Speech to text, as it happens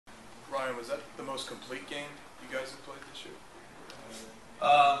Ryan, was that the most complete game you guys have played this year?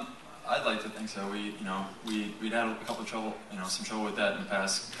 I'd like to think so. We'd had a couple of some trouble with that in the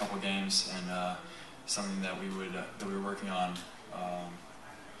past couple of games, and something that we were working on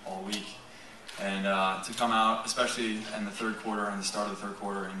all week. And to come out, especially in the third quarter and the start of the third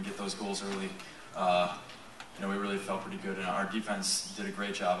quarter, and get those goals early, we really felt pretty good. And our defense did a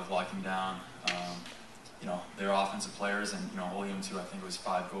great job of locking down, their offensive players, and holding them to, I think it was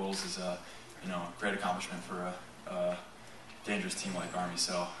 5 goals is a great accomplishment for a dangerous team like Army.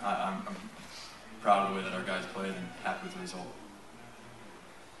 So I'm proud of the way that our guys played and happy with the result.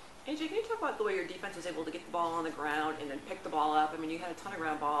 AJ, can you talk about the way your defense was able to get the ball on the ground and then pick the ball up? I mean, you had a ton of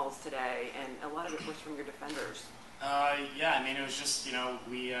ground balls today, and a lot of it was from your defenders. Yeah, I mean, it was just,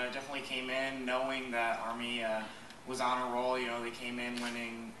 we definitely came in knowing that Army was on a roll. They came in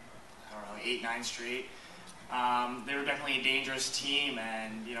winning, 8-9 straight. They were definitely a dangerous team,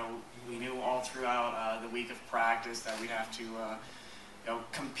 and, we knew all throughout the week of practice that we'd have to,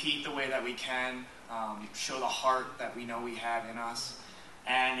 compete the way that we can, show the heart that we know we have in us.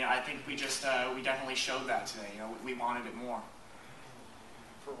 And I think we definitely showed that today. We wanted it more.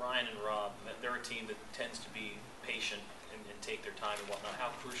 For Ryan and Rob, they're a team that tends to be patient and take their time and whatnot. How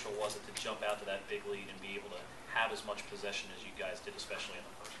crucial was it to jump out to that big lead and be able to have as much possession as you guys did, especially in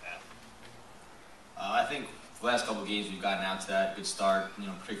the first half? I think the last couple of games we've gotten out to that good start,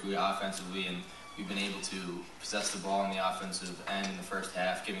 particularly offensively, and we've been able to possess the ball in the offensive end in the first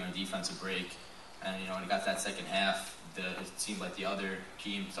half, giving our defense a break. And when we got that second half, it seemed like the other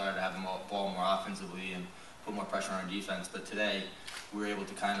team started to have the ball more offensively and put more pressure on our defense. But today, we were able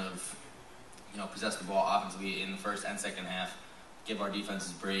to kind of, possess the ball offensively in the first and second half, give our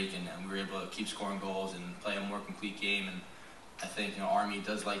defenses a break, and we were able to keep scoring goals and play a more complete game. And I think, Army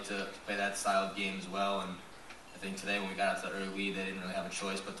does like to play that style of game as well. And I think today, when we got out to the early lead, they didn't really have a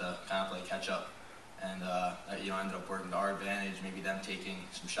choice but to kind of play catch up. And ended up working to our advantage, maybe them taking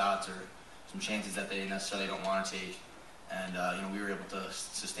some shots or some chances that they necessarily don't want to take. And we were able to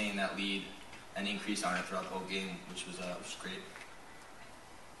sustain that lead and increase on it throughout the whole game, which was great.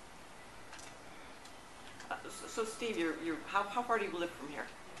 So Steve, how far do you live from here?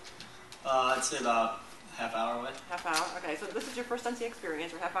 I'd say about half hour away. Half hour. Okay, so this is your first NCAA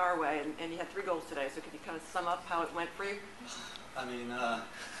experience. You're half hour away, and you had 3 goals today. So could you kind of sum up how it went for you? I mean,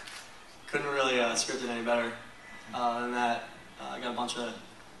 couldn't really script it any better. Than that, I got a bunch of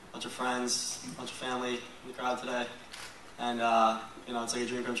friends, a bunch of family in the crowd today, and it's like a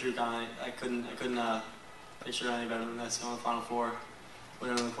dream come true kind of. I couldn't picture any better than this. Going to the Final Four,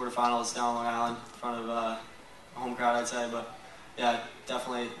 winning in the quarterfinals down Long Island in front of a home crowd, I'd say. But yeah,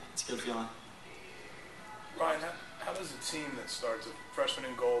 definitely, it's a good feeling. Ryan, how does a team that starts a freshman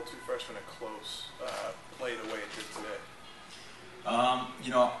in goal, 2 freshmen at close, play the way it did today?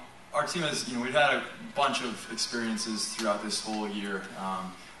 Our team has, we've had a bunch of experiences throughout this whole year. A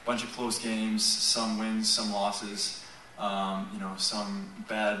bunch of close games, some wins, some losses, some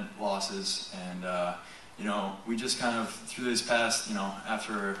bad losses. And, we just kind of, through this past,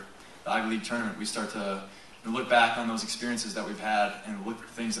 after the Ivy League tournament, we start to look back on those experiences that we've had and look at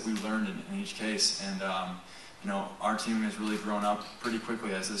the things that we've learned in each case. And, our team has really grown up pretty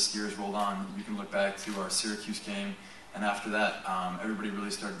quickly as this year has rolled on. You can look back to our Syracuse game. And after that, everybody really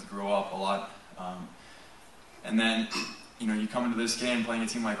started to grow up a lot. And then, you come into this game playing a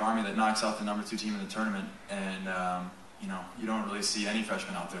team like Army that knocks out the number 2 team in the tournament, and, you don't really see any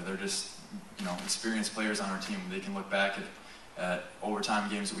freshmen out there. They're just, experienced players on our team. They can look back at overtime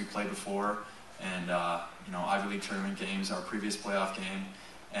games that we played before, and, Ivy League tournament games, our previous playoff game,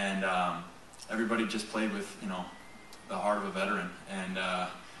 and everybody just played with, the heart of a veteran. And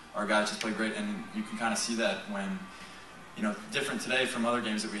our guys just played great, and you can kind of see that when, different today from other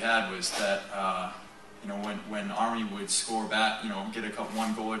games that we had was that, when Army would score back, get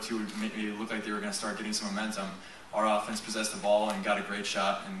one goal or 2, maybe it looked like they were going to start getting some momentum, our offense possessed the ball and got a great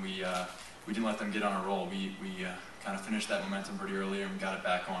shot, and we didn't let them get on a roll. We kind of finished that momentum pretty early and got it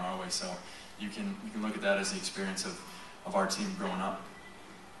back going our way. So you can look at that as the experience of our team growing up.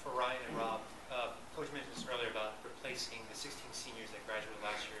 For Ryan and Rob, Coach mentioned this earlier about replacing the 16 seniors that graduated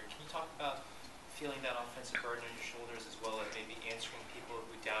last year. Can you talk about feeling that offensive burden on your shoulders, as well as maybe answering people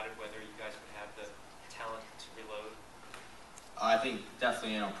who doubted whether you guys would have the talent to reload? I think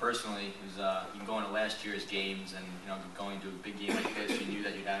definitely, personally, was you going to last year's games and going to a big game like this, you knew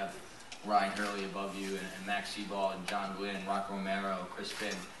that you'd have Ryan Hurley above you and Max Seaball and John Glynn, Rock Romero, Chris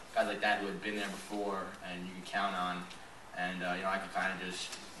Finn, guys like that who had been there before and you could count on. And I could kind of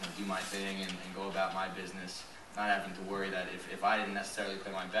just do my thing and go about my business, not having to worry that if I didn't necessarily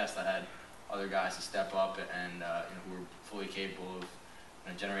play my best, I had other guys to step up and who were fully capable of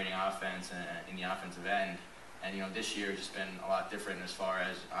generating offense in the offensive end. And this year has just been a lot different as far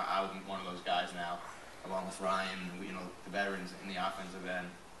as I'm one of those guys now, along with Ryan, the veterans in the offensive end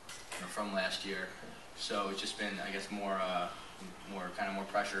from last year. So it's just been, I guess, more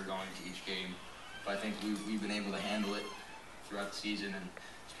pressure going to each game. But I think we've been able to handle it throughout the season, and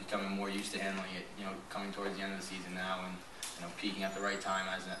just becoming more used to handling it. Coming towards the end of the season now, and peaking at the right time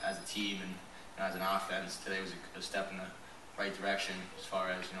as a team and as an offense. Today was a step in the right direction as far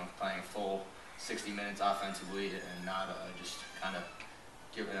as playing a full 60 minutes offensively and not just kind of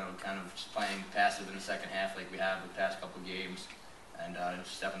just playing passive in the second half like we have the past couple of games, and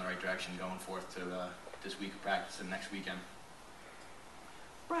just step in the right direction going forth to this week of practice and next weekend.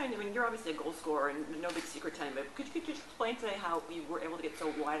 Brian, I mean, you're obviously a goal scorer and no big secret to him, but could you just explain today how you were able to get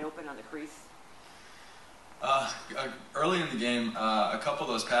so wide open on the crease? Early in the game, a couple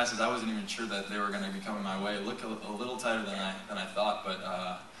of those passes, I wasn't even sure that they were going to be coming my way. It looked a little tighter than I thought,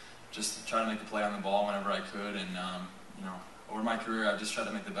 but just try to make a play on the ball whenever I could. And over my career, I've just tried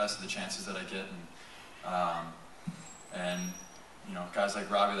to make the best of the chances that I get. And guys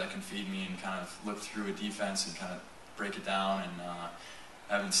like Robbie that can feed me and kind of look through a defense and kind of break it down. And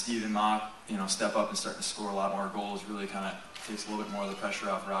having Steve and Mock, step up and start to score a lot more goals really kind of takes a little bit more of the pressure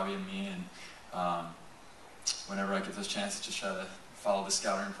off Robbie and me. And whenever I get those chances, just try to follow the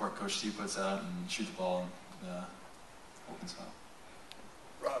scouting report Coach Steve puts out and shoot the ball in the open spot.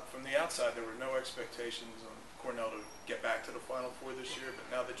 Rob, from the outside, there were no expectations on Cornell to get back to the Final Four this year, but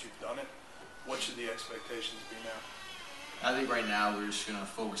now that you've done it, what should the expectations be now? I think right now we're just going to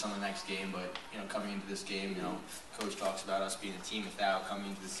focus on the next game, but coming into this game, Coach talks about us being a team without coming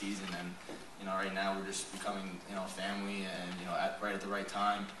into the season, and right now we're just becoming family, and right at the right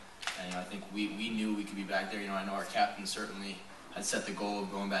time. And I think we knew we could be back there. I know our captain certainly had set the goal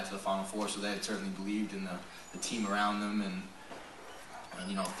of going back to the Final Four, so they had certainly believed in the team around them, and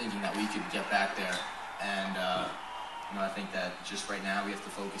thinking that we could get back there. And I think that just right now we have to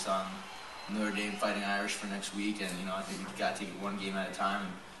focus on Notre Dame fighting Irish for next week, and I think we got to take it one game at a time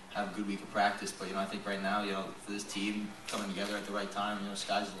and have a good week of practice. But I think right now, for this team coming together at the right time,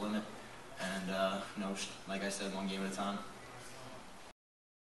 sky's the limit, and like I said, one game at a time.